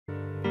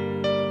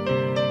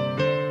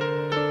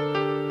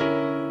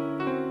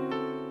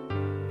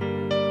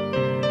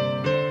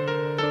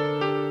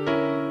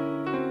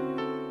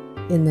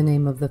In the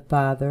name of the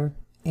Father,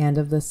 and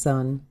of the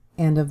Son,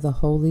 and of the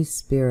Holy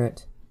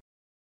Spirit.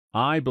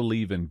 I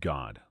believe in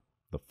God,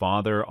 the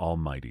Father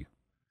Almighty,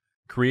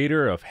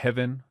 creator of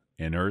heaven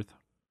and earth,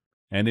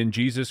 and in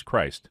Jesus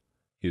Christ,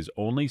 his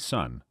only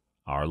Son,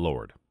 our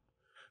Lord,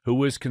 who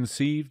was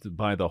conceived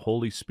by the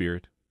Holy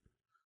Spirit,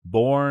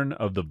 born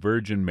of the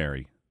Virgin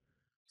Mary,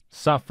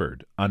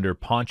 suffered under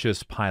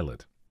Pontius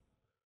Pilate,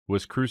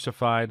 was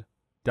crucified,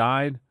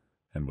 died,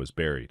 and was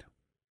buried.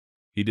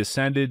 He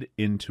descended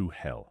into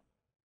hell.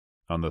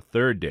 On the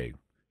third day,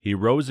 he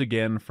rose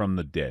again from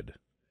the dead.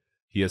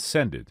 He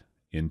ascended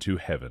into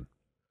heaven,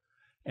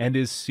 and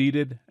is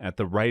seated at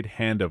the right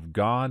hand of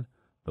God,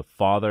 the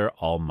Father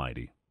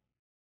Almighty.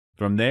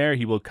 From there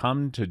he will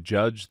come to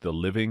judge the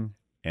living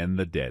and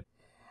the dead.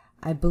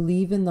 I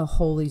believe in the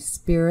Holy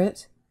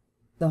Spirit,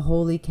 the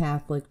Holy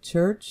Catholic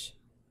Church,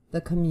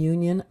 the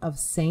communion of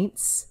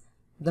saints,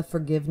 the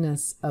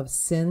forgiveness of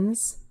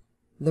sins,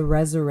 the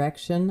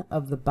resurrection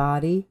of the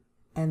body,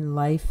 and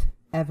life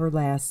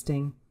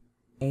everlasting.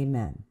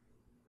 Amen.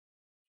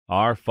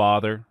 Our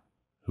Father,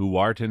 who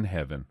art in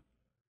heaven,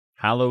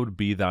 hallowed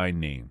be thy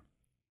name.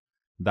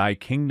 Thy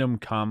kingdom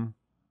come,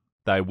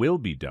 thy will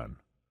be done,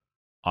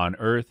 on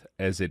earth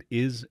as it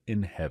is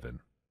in heaven.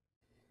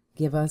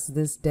 Give us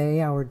this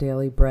day our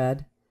daily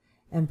bread,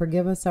 and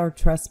forgive us our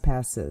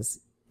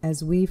trespasses,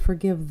 as we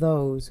forgive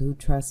those who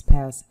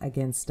trespass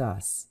against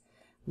us.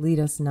 Lead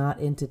us not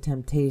into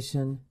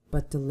temptation,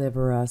 but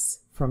deliver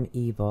us from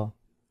evil.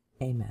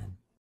 Amen.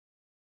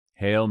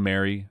 Hail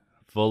Mary,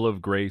 full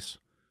of grace,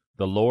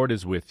 the Lord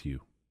is with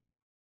you.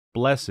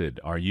 Blessed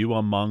are you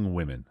among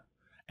women,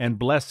 and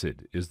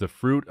blessed is the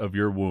fruit of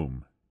your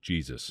womb,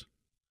 Jesus.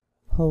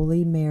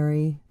 Holy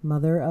Mary,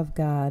 Mother of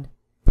God,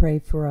 pray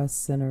for us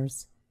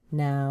sinners,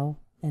 now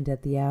and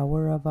at the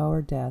hour of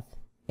our death.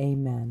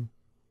 Amen.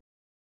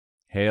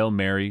 Hail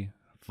Mary,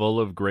 full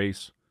of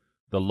grace,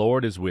 the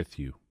Lord is with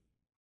you.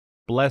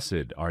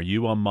 Blessed are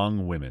you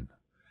among women,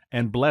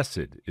 and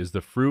blessed is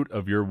the fruit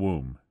of your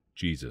womb,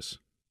 Jesus.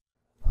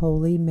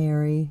 Holy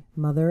Mary,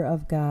 Mother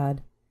of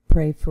God,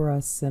 pray for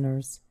us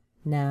sinners,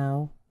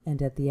 now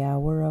and at the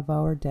hour of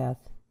our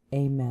death.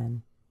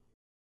 Amen.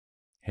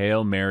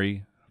 Hail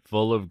Mary,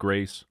 full of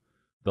grace,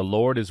 the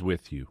Lord is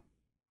with you.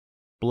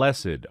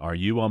 Blessed are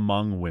you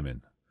among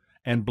women,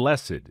 and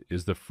blessed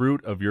is the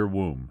fruit of your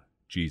womb,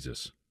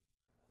 Jesus.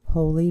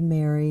 Holy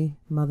Mary,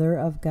 Mother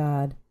of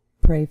God,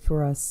 pray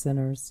for us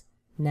sinners,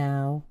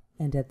 now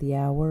and at the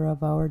hour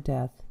of our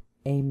death.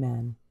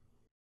 Amen.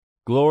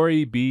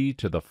 Glory be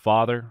to the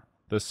Father,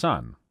 the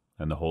Son,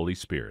 and the Holy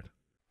Spirit.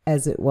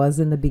 As it was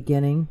in the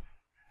beginning,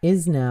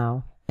 is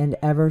now, and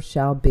ever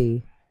shall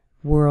be,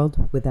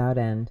 world without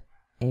end.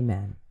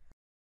 Amen.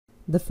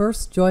 The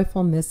first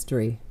joyful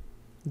mystery,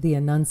 the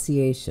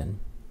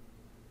Annunciation.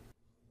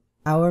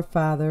 Our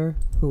Father,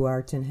 who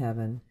art in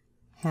heaven,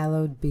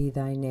 hallowed be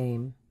thy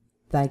name.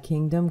 Thy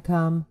kingdom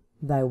come,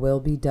 thy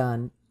will be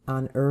done,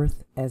 on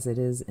earth as it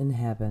is in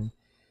heaven.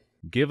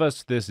 Give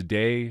us this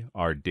day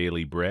our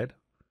daily bread,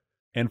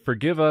 and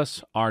forgive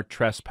us our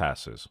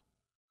trespasses,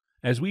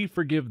 as we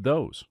forgive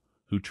those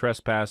who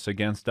trespass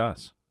against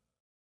us.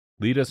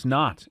 Lead us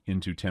not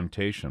into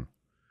temptation,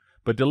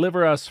 but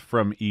deliver us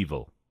from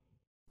evil.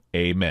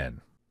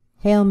 Amen.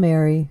 Hail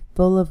Mary,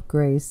 full of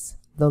grace,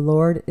 the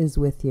Lord is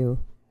with you.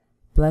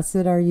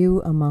 Blessed are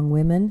you among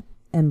women,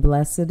 and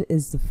blessed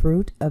is the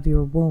fruit of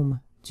your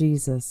womb,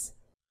 Jesus.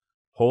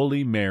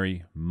 Holy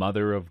Mary,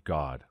 Mother of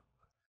God,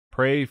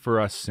 pray for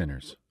us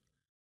sinners,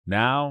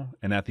 now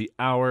and at the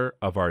hour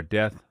of our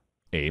death.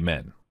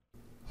 Amen.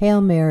 Hail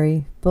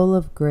Mary, full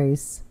of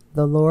grace,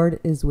 the Lord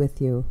is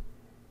with you.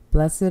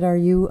 Blessed are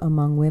you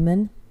among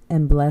women,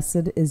 and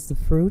blessed is the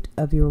fruit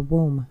of your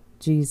womb,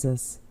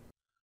 Jesus.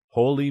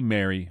 Holy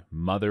Mary,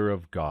 Mother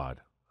of God,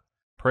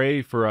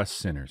 pray for us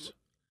sinners,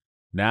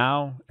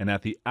 now and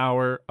at the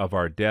hour of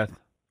our death.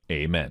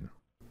 Amen.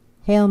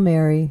 Hail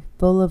Mary,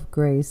 full of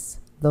grace,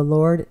 the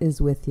Lord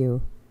is with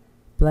you.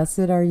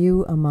 Blessed are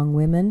you among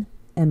women,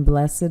 and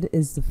blessed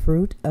is the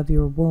fruit of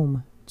your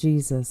womb,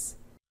 Jesus.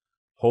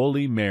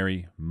 Holy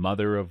Mary,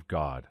 Mother of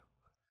God,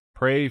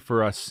 pray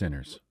for us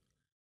sinners,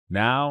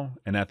 now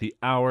and at the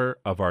hour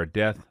of our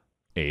death.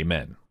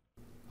 Amen.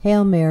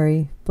 Hail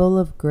Mary, full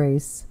of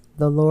grace,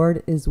 the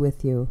Lord is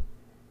with you.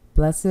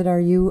 Blessed are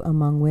you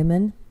among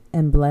women,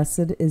 and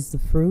blessed is the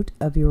fruit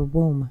of your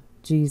womb,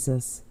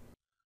 Jesus.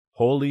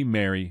 Holy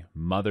Mary,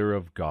 Mother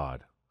of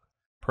God,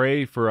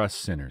 pray for us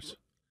sinners,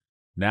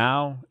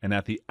 now and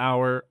at the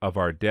hour of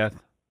our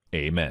death.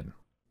 Amen.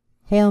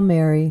 Hail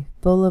Mary,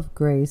 full of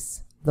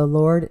grace, the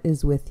Lord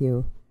is with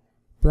you.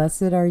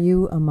 Blessed are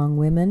you among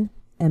women,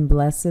 and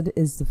blessed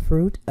is the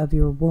fruit of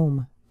your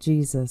womb,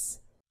 Jesus.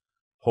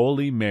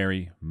 Holy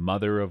Mary,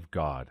 Mother of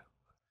God,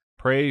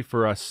 pray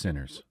for us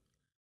sinners,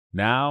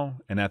 now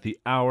and at the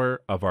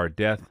hour of our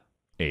death.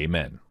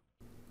 Amen.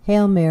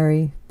 Hail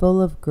Mary, full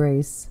of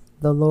grace,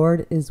 the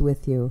Lord is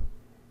with you.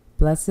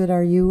 Blessed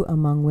are you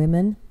among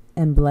women,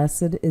 and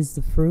blessed is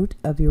the fruit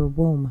of your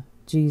womb,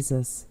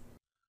 Jesus.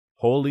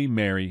 Holy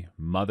Mary,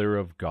 Mother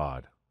of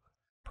God,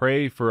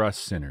 pray for us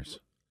sinners,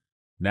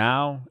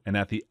 now and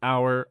at the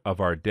hour of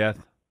our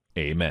death.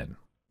 Amen.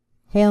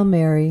 Hail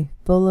Mary,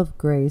 full of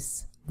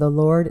grace, the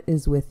Lord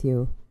is with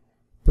you.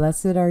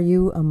 Blessed are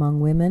you among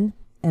women,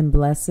 and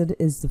blessed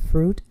is the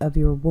fruit of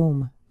your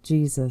womb,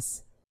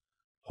 Jesus.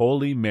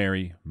 Holy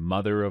Mary,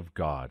 Mother of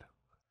God,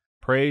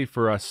 pray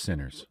for us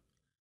sinners,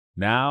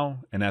 now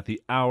and at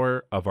the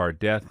hour of our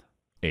death.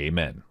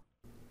 Amen.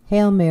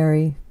 Hail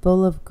Mary,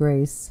 full of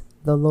grace,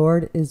 the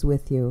Lord is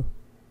with you.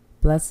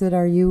 Blessed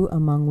are you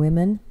among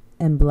women,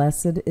 and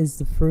blessed is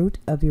the fruit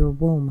of your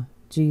womb,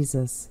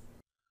 Jesus.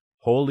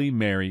 Holy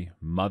Mary,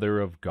 Mother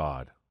of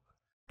God,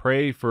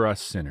 pray for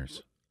us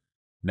sinners,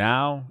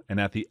 now and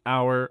at the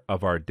hour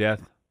of our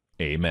death.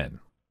 Amen.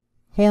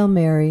 Hail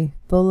Mary,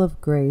 full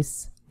of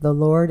grace, the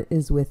Lord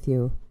is with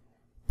you.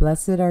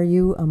 Blessed are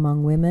you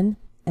among women,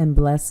 and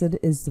blessed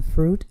is the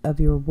fruit of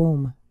your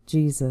womb,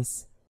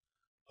 Jesus.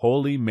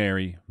 Holy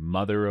Mary,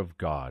 Mother of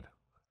God,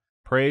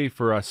 pray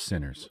for us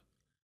sinners,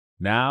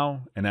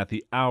 now and at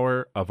the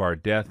hour of our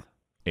death.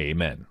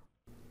 Amen.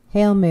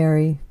 Hail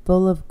Mary,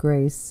 full of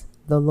grace,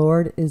 the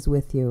Lord is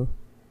with you.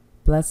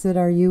 Blessed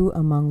are you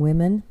among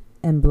women,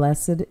 and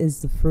blessed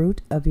is the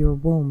fruit of your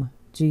womb,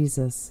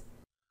 Jesus.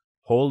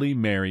 Holy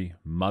Mary,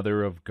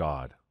 Mother of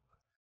God,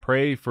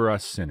 pray for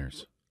us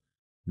sinners,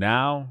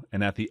 now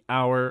and at the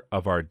hour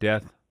of our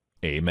death.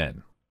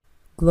 Amen.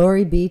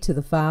 Glory be to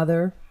the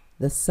Father,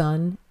 the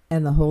Son,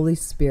 and the Holy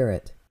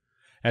Spirit.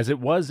 As it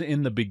was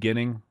in the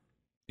beginning,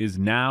 is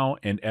now,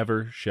 and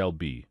ever shall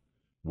be,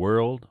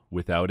 world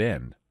without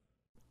end.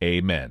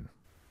 Amen.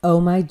 O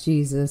my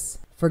Jesus,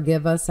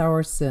 forgive us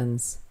our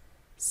sins.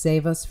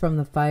 Save us from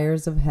the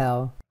fires of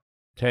hell.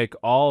 Take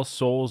all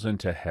souls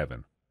into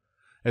heaven,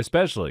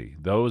 especially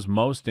those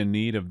most in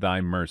need of thy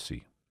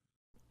mercy.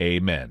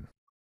 Amen.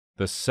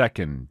 The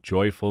second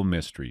joyful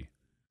mystery,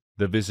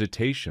 the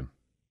Visitation.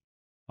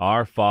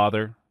 Our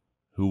Father,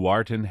 who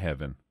art in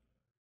heaven,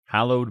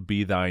 hallowed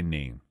be thy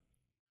name.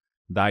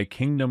 Thy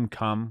kingdom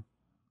come,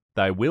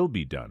 thy will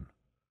be done,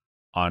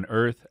 on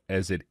earth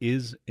as it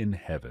is in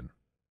heaven.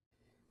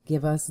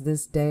 Give us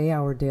this day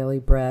our daily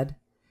bread,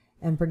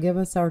 and forgive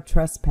us our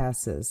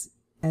trespasses,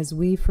 as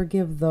we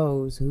forgive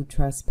those who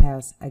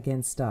trespass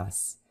against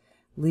us.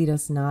 Lead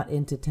us not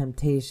into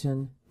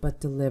temptation,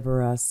 but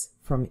deliver us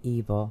from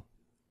evil.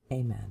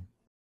 Amen.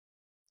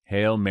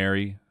 Hail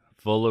Mary,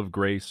 full of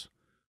grace,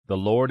 the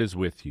Lord is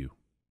with you.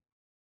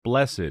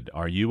 Blessed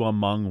are you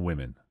among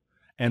women,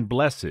 and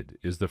blessed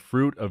is the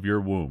fruit of your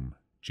womb,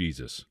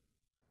 Jesus.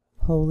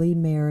 Holy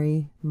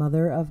Mary,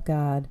 Mother of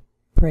God,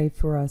 pray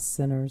for us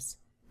sinners,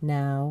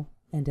 now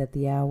and at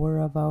the hour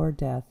of our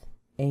death.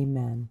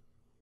 Amen.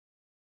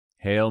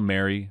 Hail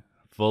Mary,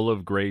 full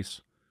of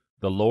grace,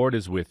 the Lord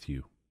is with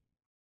you.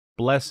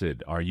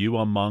 Blessed are you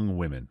among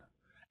women,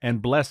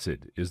 and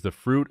blessed is the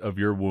fruit of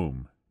your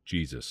womb,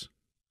 Jesus.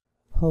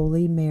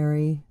 Holy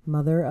Mary,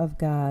 Mother of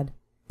God,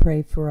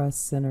 pray for us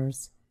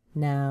sinners,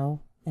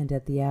 now and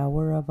at the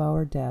hour of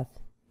our death.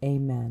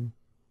 Amen.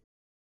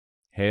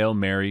 Hail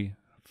Mary,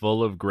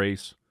 full of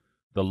grace,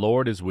 the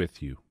Lord is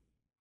with you.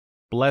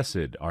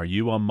 Blessed are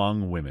you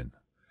among women,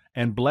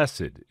 and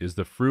blessed is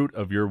the fruit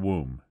of your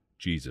womb,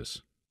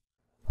 Jesus.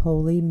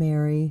 Holy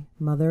Mary,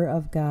 Mother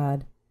of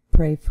God,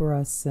 pray for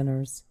us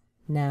sinners,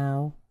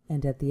 now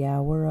and at the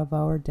hour of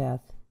our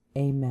death.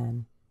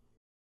 Amen.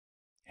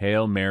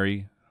 Hail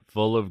Mary,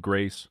 full of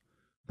grace,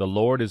 the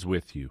Lord is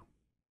with you.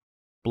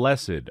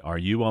 Blessed are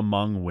you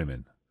among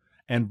women,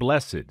 and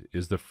blessed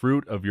is the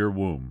fruit of your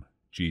womb,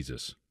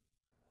 Jesus.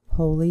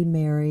 Holy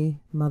Mary,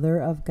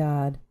 Mother of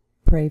God,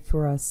 pray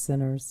for us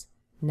sinners,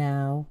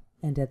 now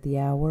and at the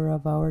hour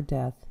of our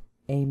death.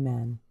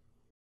 Amen.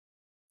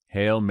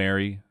 Hail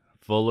Mary,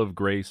 full of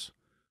grace,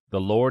 the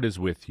Lord is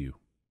with you.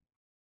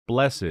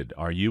 Blessed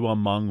are you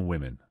among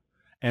women,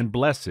 and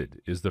blessed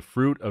is the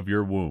fruit of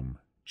your womb,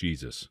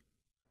 Jesus.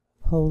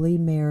 Holy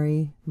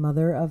Mary,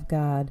 Mother of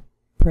God,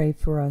 pray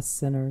for us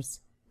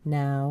sinners,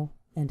 now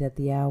and at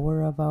the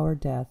hour of our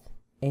death.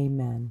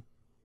 Amen.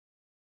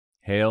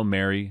 Hail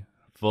Mary,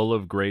 full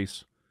of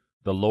grace,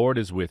 the Lord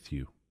is with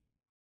you.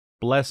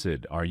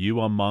 Blessed are you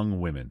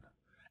among women,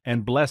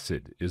 and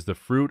blessed is the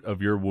fruit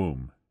of your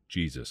womb,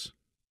 Jesus.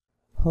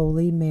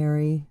 Holy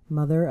Mary,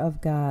 Mother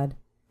of God,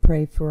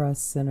 pray for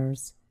us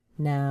sinners,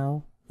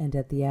 now and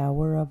at the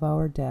hour of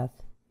our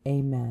death.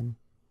 Amen.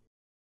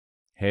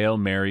 Hail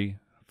Mary,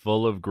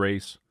 full of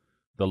grace,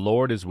 the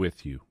Lord is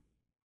with you.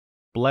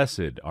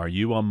 Blessed are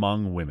you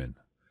among women,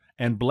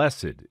 and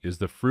blessed is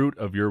the fruit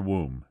of your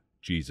womb,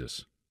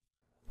 Jesus.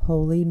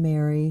 Holy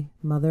Mary,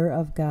 Mother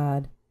of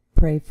God,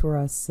 pray for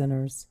us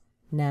sinners,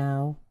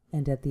 now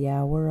and at the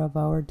hour of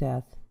our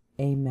death.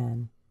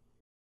 Amen.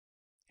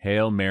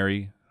 Hail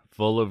Mary,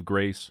 full of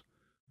grace,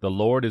 the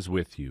Lord is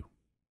with you.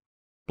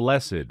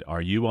 Blessed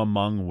are you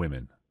among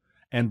women,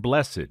 and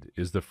blessed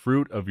is the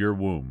fruit of your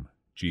womb,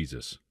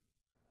 Jesus.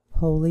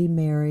 Holy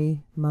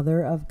Mary,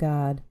 Mother of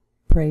God,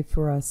 pray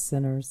for us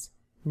sinners,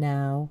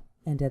 now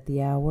and at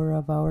the hour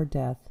of our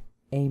death.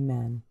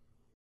 Amen.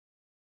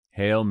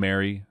 Hail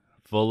Mary,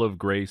 full of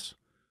grace,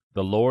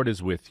 the Lord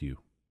is with you.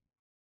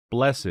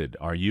 Blessed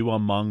are you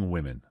among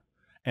women,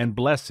 and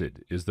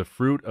blessed is the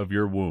fruit of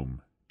your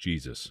womb,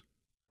 Jesus.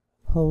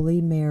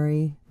 Holy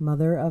Mary,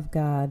 Mother of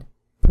God,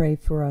 pray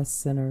for us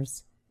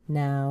sinners,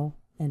 now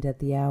and at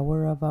the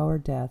hour of our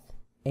death.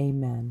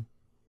 Amen.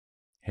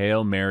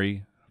 Hail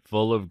Mary,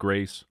 full of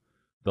grace,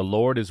 the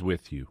Lord is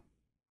with you.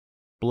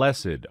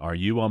 Blessed are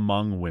you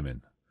among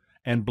women,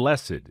 and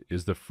blessed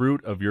is the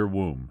fruit of your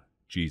womb,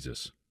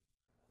 Jesus.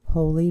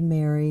 Holy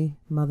Mary,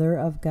 Mother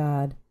of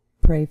God,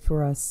 pray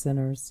for us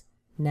sinners,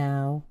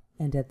 now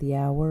and at the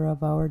hour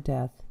of our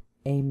death.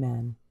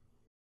 Amen.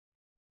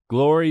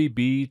 Glory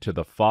be to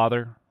the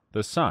Father,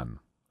 the Son,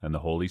 and the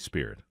Holy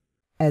Spirit.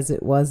 As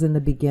it was in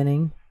the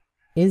beginning,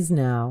 is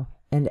now,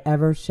 and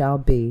ever shall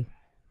be,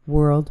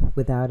 world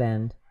without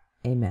end.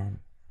 Amen.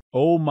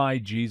 O my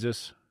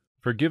Jesus,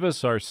 forgive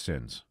us our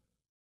sins.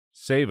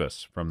 Save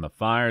us from the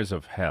fires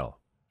of hell.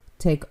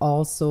 Take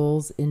all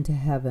souls into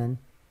heaven,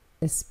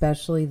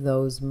 especially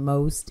those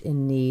most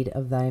in need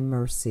of thy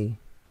mercy.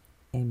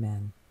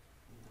 Amen.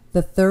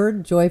 The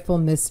third joyful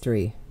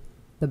mystery,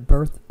 the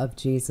birth of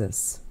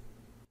Jesus.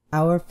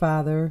 Our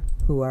Father,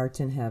 who art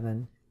in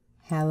heaven,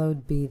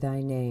 hallowed be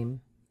thy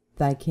name.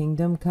 Thy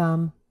kingdom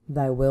come,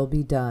 thy will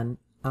be done,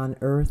 on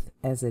earth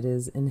as it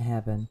is in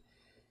heaven.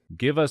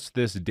 Give us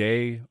this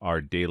day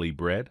our daily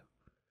bread,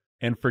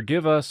 and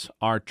forgive us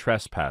our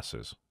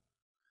trespasses,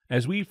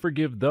 as we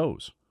forgive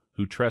those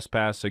who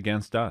trespass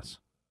against us.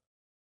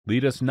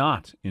 Lead us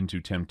not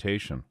into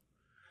temptation,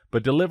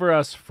 but deliver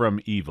us from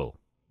evil.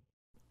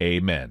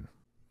 Amen.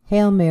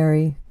 Hail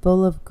Mary,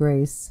 full of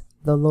grace,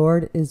 the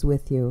Lord is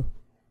with you.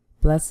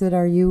 Blessed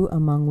are you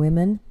among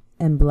women,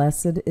 and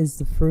blessed is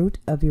the fruit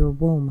of your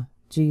womb,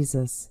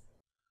 Jesus.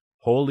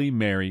 Holy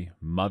Mary,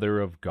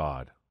 Mother of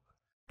God,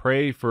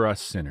 pray for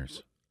us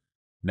sinners,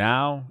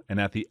 now and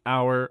at the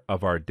hour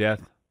of our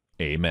death.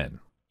 Amen.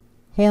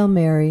 Hail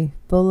Mary,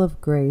 full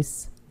of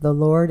grace, the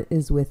Lord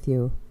is with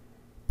you.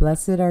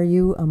 Blessed are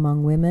you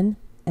among women,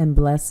 and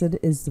blessed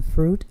is the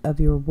fruit of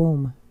your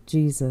womb,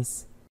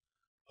 Jesus.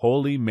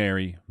 Holy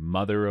Mary,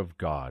 Mother of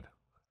God,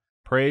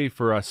 pray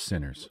for us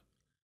sinners,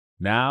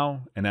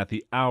 now and at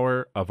the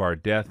hour of our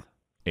death.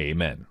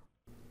 Amen.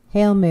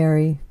 Hail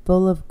Mary,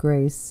 full of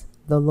grace,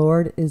 the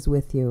Lord is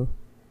with you.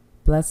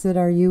 Blessed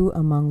are you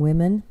among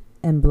women,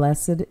 and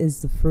blessed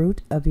is the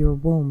fruit of your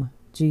womb,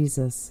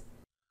 Jesus.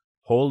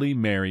 Holy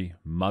Mary,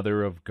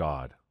 Mother of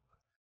God,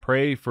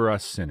 pray for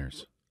us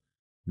sinners,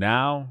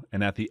 now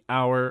and at the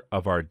hour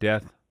of our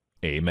death.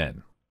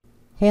 Amen.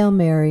 Hail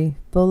Mary,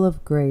 full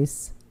of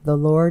grace, the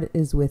Lord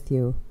is with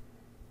you.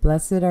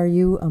 Blessed are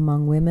you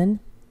among women,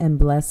 and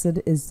blessed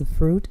is the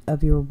fruit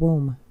of your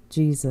womb,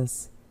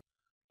 Jesus.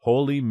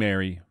 Holy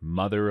Mary,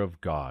 Mother of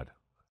God,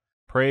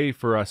 pray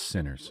for us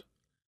sinners,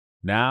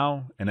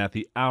 now and at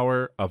the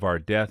hour of our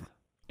death.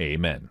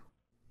 Amen.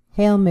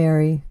 Hail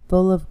Mary,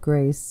 full of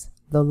grace,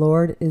 the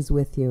Lord is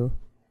with you.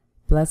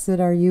 Blessed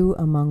are you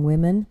among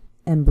women,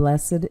 and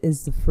blessed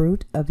is the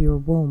fruit of your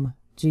womb,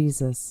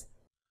 Jesus.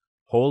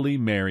 Holy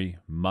Mary,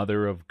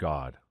 Mother of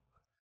God,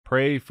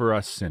 pray for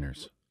us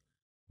sinners,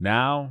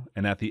 now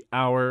and at the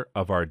hour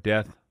of our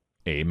death.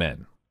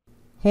 Amen.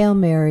 Hail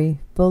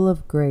Mary, full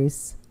of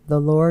grace, the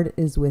Lord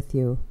is with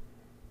you.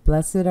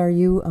 Blessed are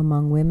you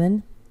among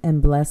women,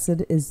 and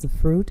blessed is the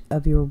fruit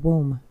of your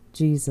womb,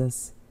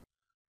 Jesus.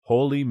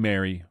 Holy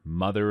Mary,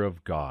 Mother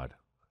of God,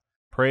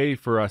 pray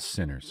for us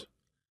sinners,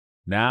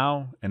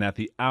 now and at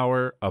the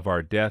hour of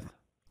our death.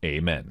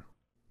 Amen.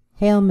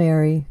 Hail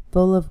Mary,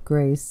 full of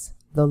grace,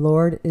 the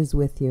Lord is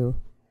with you.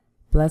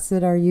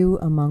 Blessed are you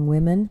among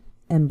women,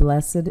 and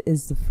blessed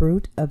is the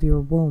fruit of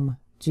your womb,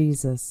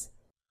 Jesus.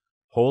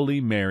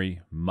 Holy Mary,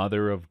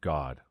 Mother of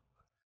God,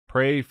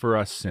 pray for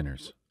us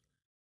sinners,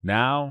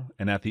 now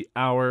and at the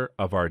hour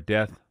of our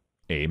death.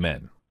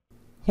 Amen.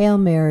 Hail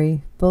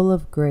Mary, full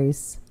of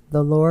grace,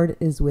 the Lord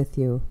is with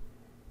you.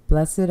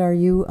 Blessed are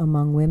you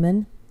among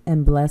women,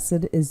 and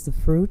blessed is the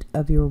fruit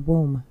of your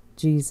womb,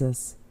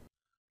 Jesus.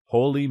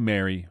 Holy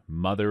Mary,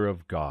 Mother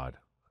of God,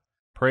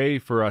 pray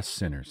for us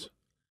sinners,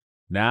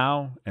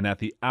 now and at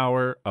the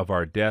hour of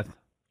our death.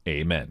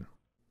 Amen.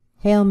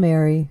 Hail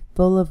Mary,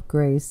 full of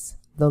grace,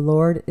 the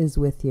Lord is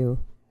with you.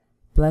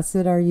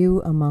 Blessed are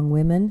you among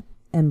women,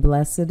 and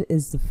blessed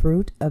is the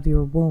fruit of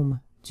your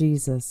womb,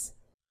 Jesus.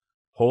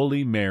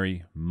 Holy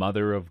Mary,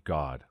 Mother of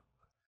God,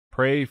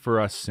 pray for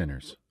us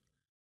sinners,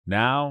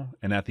 now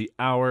and at the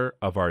hour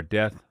of our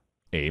death.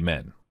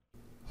 Amen.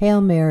 Hail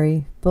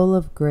Mary, full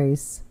of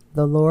grace,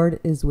 the Lord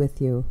is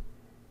with you.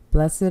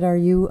 Blessed are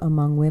you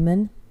among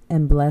women,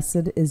 and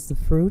blessed is the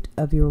fruit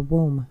of your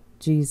womb,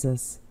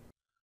 Jesus.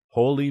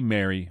 Holy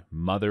Mary,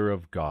 Mother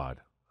of God,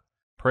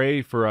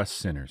 pray for us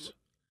sinners,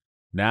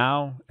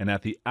 now and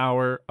at the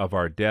hour of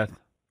our death.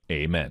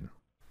 Amen.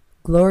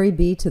 Glory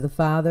be to the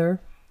Father,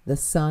 the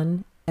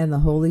Son, and the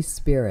Holy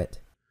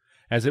Spirit.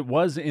 As it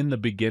was in the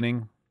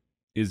beginning,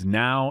 is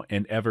now,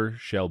 and ever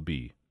shall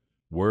be,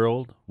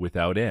 world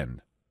without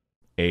end.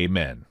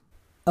 Amen.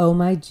 O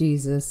my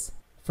Jesus,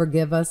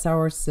 forgive us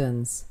our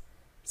sins.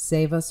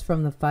 Save us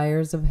from the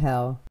fires of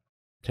hell.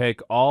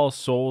 Take all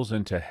souls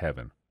into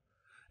heaven,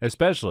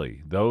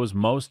 especially those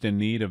most in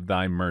need of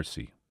thy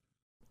mercy.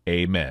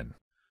 Amen.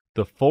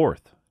 The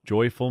fourth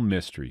joyful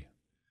mystery,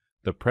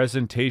 the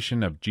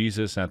presentation of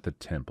Jesus at the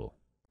temple.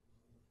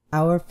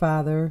 Our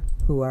Father,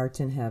 who art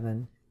in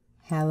heaven,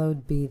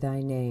 hallowed be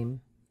thy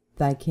name.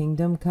 Thy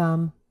kingdom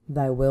come,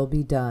 thy will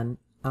be done,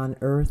 on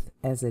earth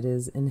as it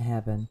is in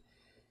heaven.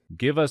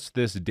 Give us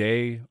this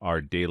day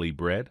our daily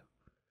bread,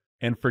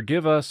 and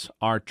forgive us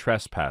our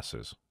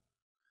trespasses,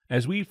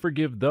 as we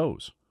forgive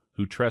those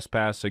who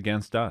trespass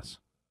against us.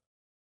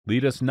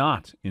 Lead us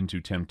not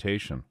into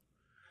temptation,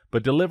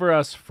 but deliver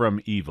us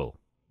from evil.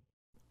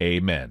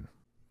 Amen.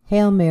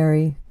 Hail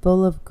Mary,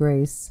 full of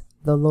grace,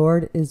 the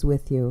Lord is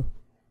with you.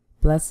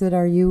 Blessed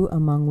are you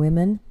among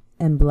women,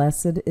 and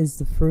blessed is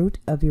the fruit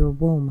of your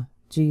womb,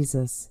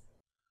 Jesus.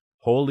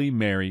 Holy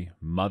Mary,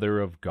 Mother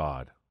of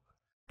God,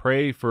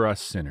 pray for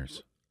us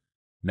sinners,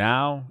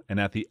 now and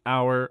at the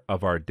hour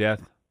of our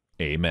death.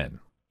 Amen.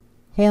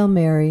 Hail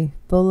Mary,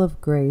 full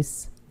of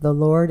grace, the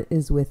Lord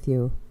is with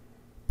you.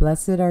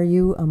 Blessed are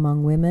you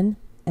among women,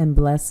 and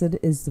blessed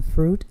is the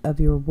fruit of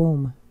your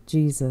womb,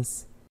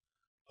 Jesus.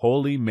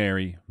 Holy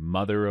Mary,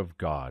 Mother of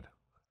God,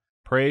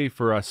 pray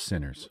for us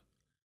sinners,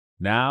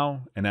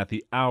 now and at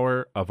the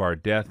hour of our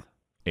death.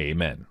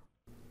 Amen.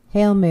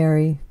 Hail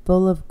Mary,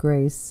 full of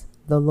grace,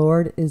 the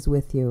Lord is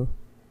with you.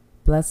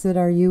 Blessed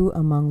are you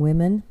among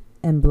women,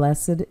 and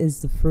blessed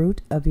is the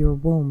fruit of your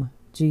womb,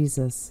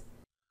 Jesus.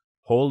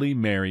 Holy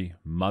Mary,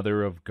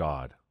 Mother of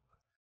God,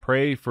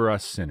 pray for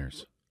us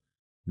sinners,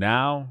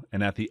 now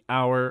and at the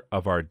hour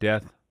of our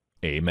death.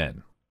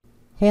 Amen.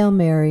 Hail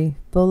Mary,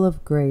 full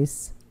of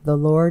grace, the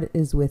Lord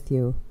is with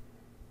you.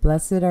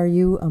 Blessed are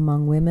you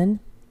among women,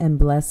 and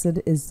blessed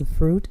is the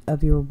fruit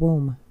of your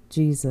womb,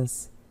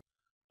 Jesus.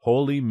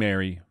 Holy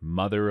Mary,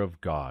 Mother of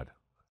God,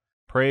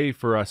 pray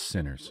for us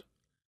sinners,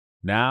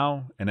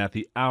 now and at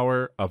the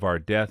hour of our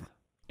death.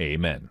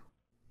 Amen.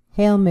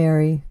 Hail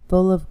Mary,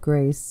 full of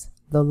grace,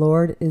 the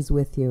Lord is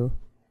with you.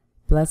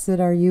 Blessed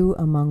are you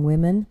among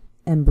women,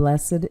 and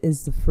blessed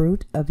is the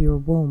fruit of your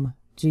womb,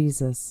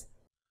 Jesus.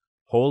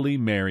 Holy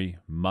Mary,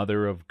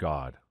 Mother of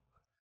God,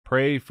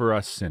 pray for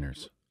us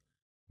sinners,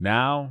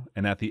 now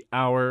and at the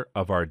hour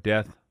of our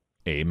death.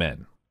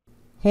 Amen.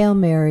 Hail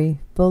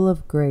Mary, full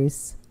of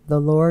grace, the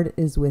Lord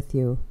is with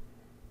you.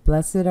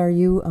 Blessed are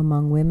you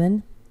among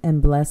women,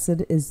 and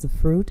blessed is the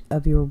fruit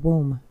of your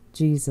womb,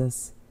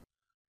 Jesus.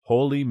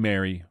 Holy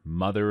Mary,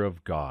 Mother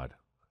of God,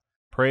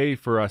 pray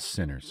for us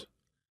sinners,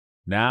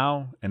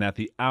 now and at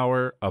the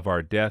hour of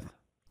our death.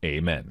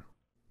 Amen.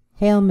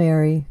 Hail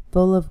Mary,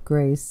 full of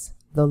grace,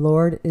 the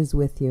Lord is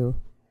with you.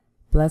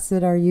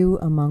 Blessed are you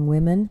among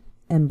women,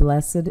 and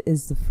blessed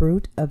is the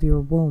fruit of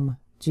your womb,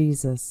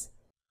 Jesus.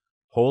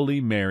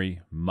 Holy Mary,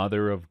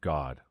 Mother of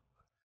God,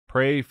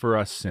 pray for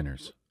us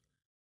sinners,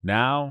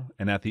 now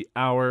and at the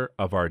hour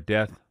of our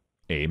death.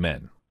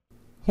 Amen.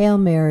 Hail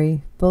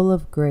Mary, full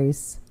of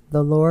grace,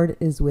 the Lord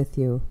is with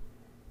you.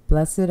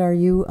 Blessed are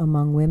you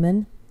among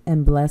women,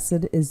 and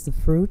blessed is the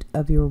fruit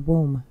of your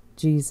womb,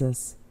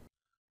 Jesus.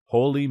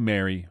 Holy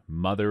Mary,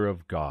 Mother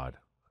of God,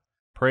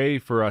 pray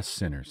for us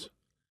sinners,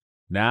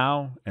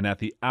 now and at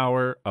the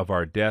hour of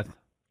our death.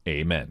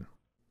 Amen.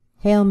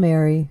 Hail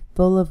Mary,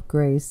 full of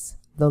grace,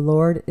 the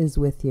Lord is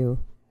with you.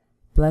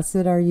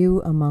 Blessed are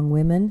you among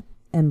women,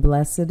 and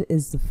blessed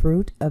is the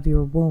fruit of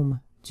your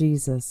womb,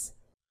 Jesus.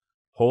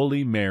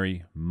 Holy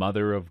Mary,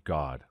 Mother of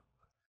God,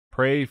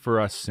 pray for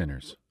us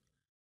sinners,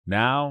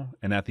 now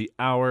and at the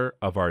hour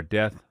of our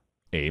death.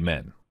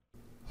 Amen.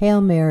 Hail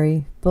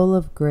Mary, full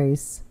of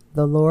grace,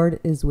 the Lord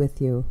is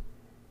with you.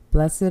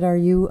 Blessed are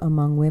you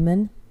among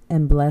women,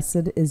 and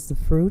blessed is the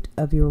fruit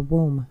of your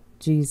womb,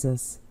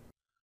 Jesus.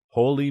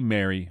 Holy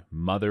Mary,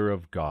 Mother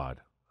of God,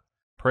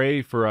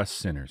 pray for us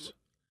sinners,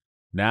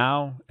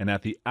 now and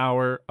at the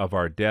hour of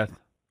our death.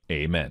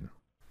 Amen.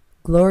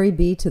 Glory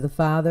be to the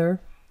Father,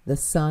 the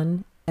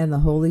Son, and the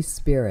Holy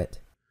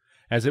Spirit.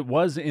 As it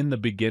was in the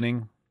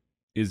beginning,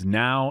 is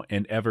now,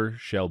 and ever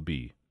shall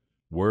be,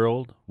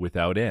 world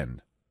without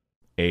end.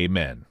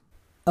 Amen.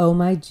 O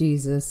my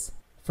Jesus,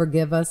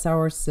 forgive us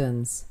our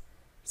sins.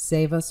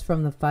 Save us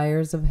from the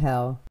fires of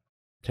hell.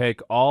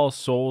 Take all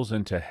souls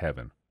into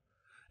heaven,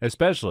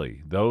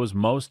 especially those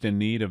most in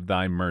need of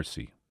thy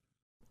mercy.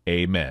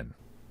 Amen.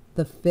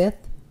 The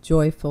fifth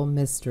joyful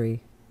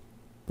mystery,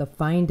 the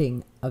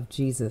finding of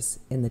Jesus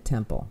in the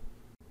temple.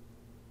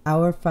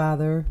 Our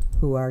Father,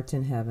 who art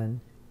in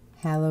heaven,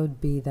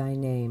 hallowed be thy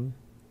name.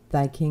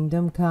 Thy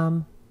kingdom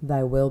come,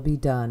 thy will be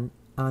done,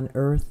 on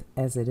earth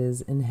as it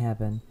is in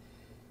heaven.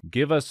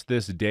 Give us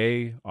this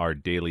day our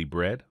daily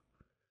bread,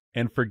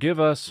 and forgive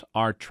us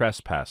our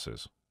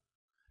trespasses,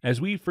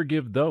 as we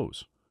forgive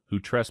those who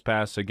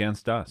trespass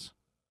against us.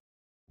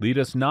 Lead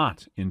us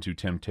not into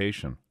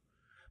temptation,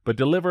 but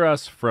deliver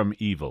us from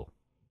evil.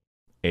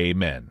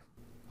 Amen.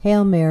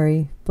 Hail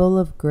Mary, full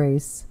of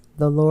grace,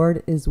 the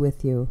Lord is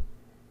with you.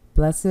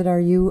 Blessed are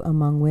you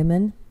among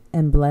women,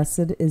 and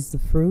blessed is the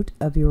fruit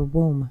of your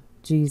womb,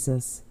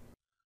 Jesus.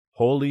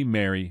 Holy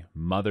Mary,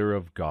 Mother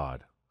of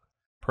God,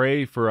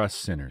 pray for us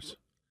sinners,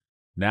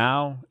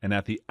 now and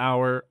at the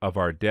hour of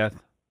our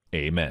death.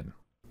 Amen.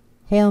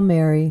 Hail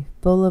Mary,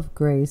 full of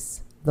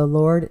grace, the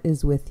Lord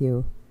is with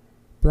you.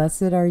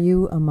 Blessed are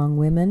you among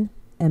women,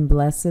 and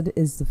blessed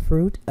is the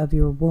fruit of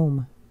your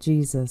womb,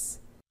 Jesus.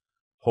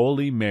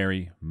 Holy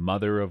Mary,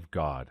 Mother of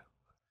God,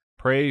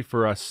 pray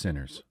for us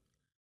sinners,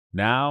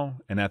 now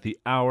and at the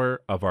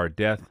hour of our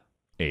death.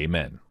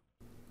 Amen.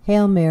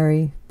 Hail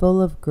Mary,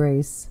 full of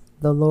grace,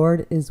 the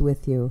Lord is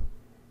with you.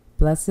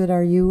 Blessed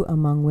are you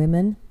among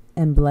women,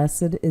 and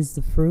blessed is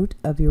the fruit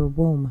of your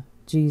womb,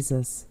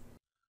 Jesus.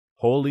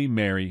 Holy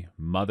Mary,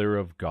 Mother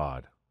of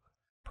God,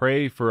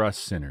 pray for us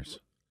sinners,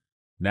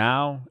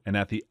 now and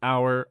at the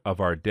hour of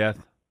our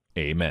death.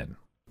 Amen.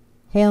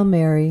 Hail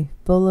Mary,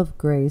 full of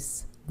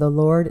grace, the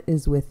Lord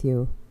is with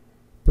you.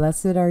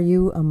 Blessed are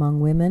you among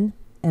women,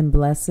 and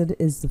blessed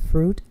is the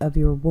fruit of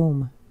your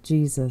womb,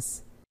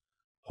 Jesus.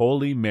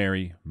 Holy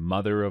Mary,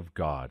 Mother of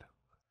God,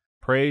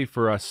 pray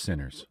for us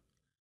sinners,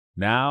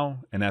 now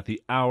and at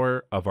the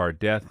hour of our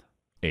death.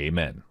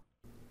 Amen.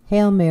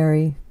 Hail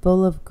Mary,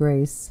 full of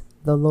grace,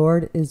 the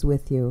Lord is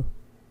with you.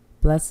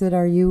 Blessed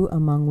are you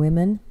among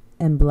women,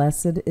 and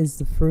blessed is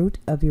the fruit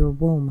of your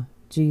womb,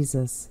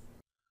 Jesus.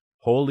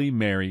 Holy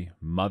Mary,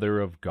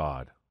 Mother of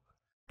God,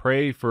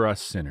 pray for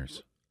us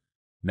sinners,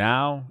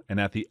 now and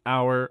at the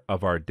hour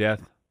of our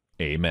death.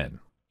 Amen.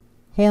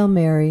 Hail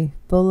Mary,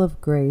 full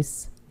of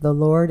grace, the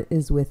Lord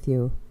is with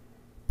you.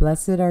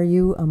 Blessed are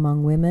you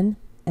among women,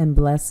 and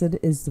blessed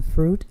is the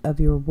fruit of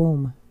your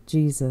womb,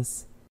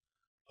 Jesus.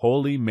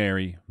 Holy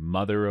Mary,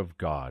 Mother of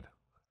God,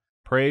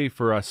 pray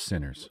for us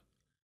sinners,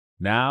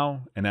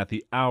 now and at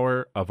the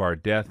hour of our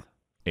death.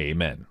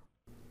 Amen.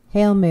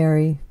 Hail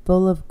Mary,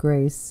 full of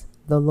grace,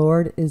 the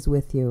Lord is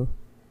with you.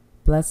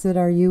 Blessed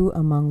are you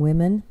among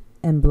women,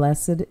 and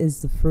blessed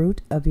is the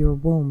fruit of your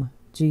womb,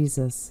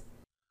 Jesus.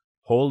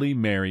 Holy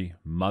Mary,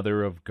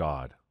 Mother of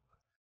God,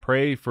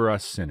 pray for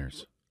us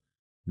sinners,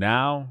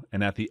 now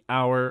and at the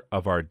hour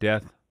of our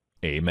death.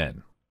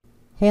 Amen.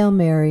 Hail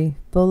Mary,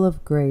 full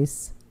of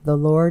grace, the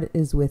Lord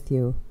is with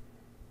you.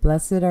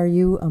 Blessed are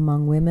you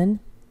among women,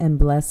 and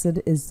blessed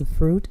is the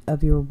fruit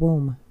of your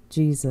womb,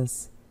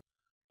 Jesus.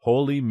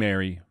 Holy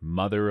Mary,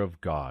 Mother of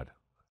God,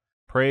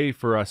 pray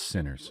for us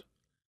sinners,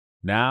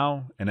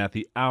 now and at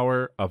the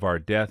hour of our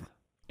death.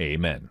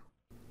 Amen.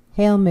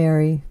 Hail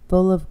Mary,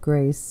 full of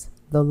grace,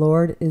 the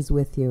Lord is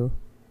with you.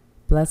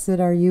 Blessed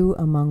are you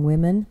among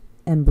women,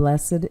 and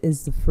blessed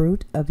is the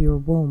fruit of your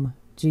womb,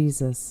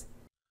 Jesus.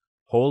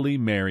 Holy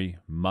Mary,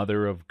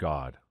 Mother of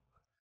God,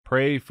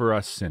 pray for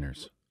us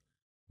sinners,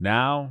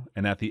 now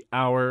and at the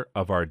hour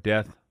of our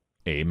death.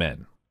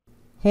 Amen.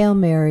 Hail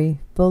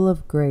Mary, full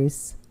of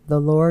grace, the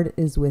Lord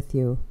is with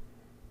you.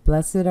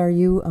 Blessed are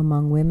you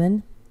among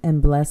women,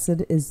 and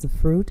blessed is the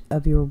fruit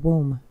of your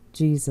womb,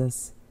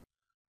 Jesus.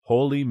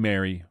 Holy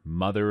Mary,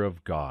 Mother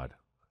of God,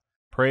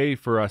 pray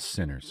for us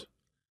sinners,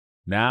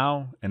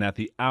 now and at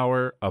the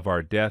hour of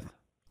our death.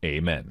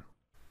 Amen.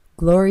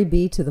 Glory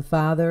be to the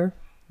Father,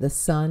 the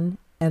Son,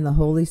 and the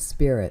Holy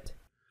Spirit.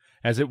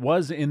 As it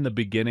was in the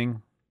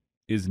beginning,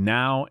 is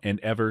now, and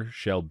ever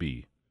shall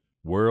be,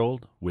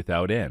 world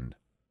without end.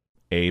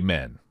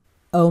 Amen.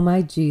 O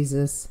my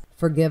Jesus,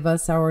 forgive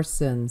us our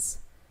sins.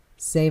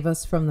 Save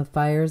us from the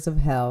fires of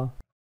hell.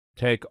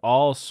 Take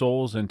all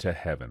souls into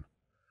heaven,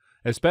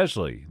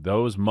 especially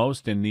those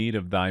most in need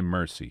of thy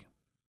mercy.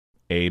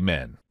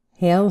 Amen.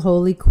 Hail,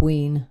 Holy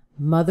Queen,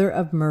 Mother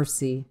of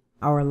Mercy,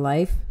 our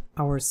life,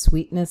 our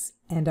sweetness,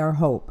 and our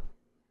hope.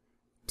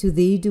 To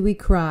thee do we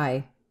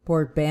cry,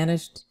 poor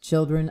banished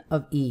children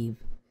of Eve.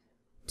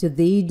 To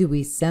thee do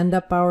we send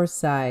up our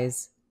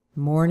sighs,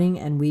 mourning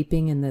and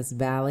weeping in this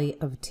valley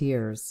of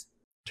tears.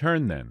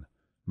 Turn then,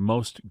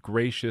 most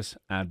gracious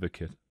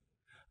Advocate,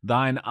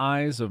 thine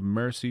eyes of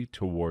mercy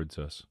towards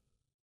us,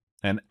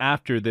 and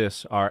after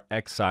this our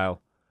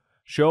exile,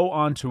 show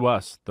unto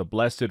us the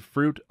blessed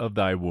fruit of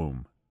thy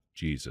womb,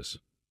 Jesus.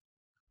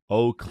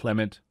 O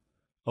clement,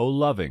 O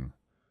loving,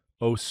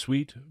 O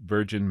sweet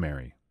Virgin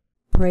Mary,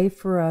 pray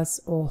for us,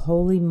 O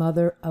Holy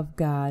Mother of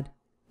God,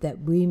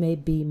 that we may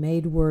be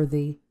made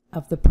worthy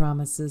of the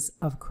promises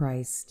of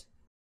Christ.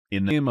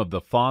 in the name of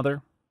the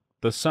Father,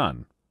 the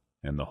Son,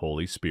 and the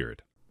Holy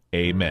Spirit.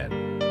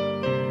 Amen.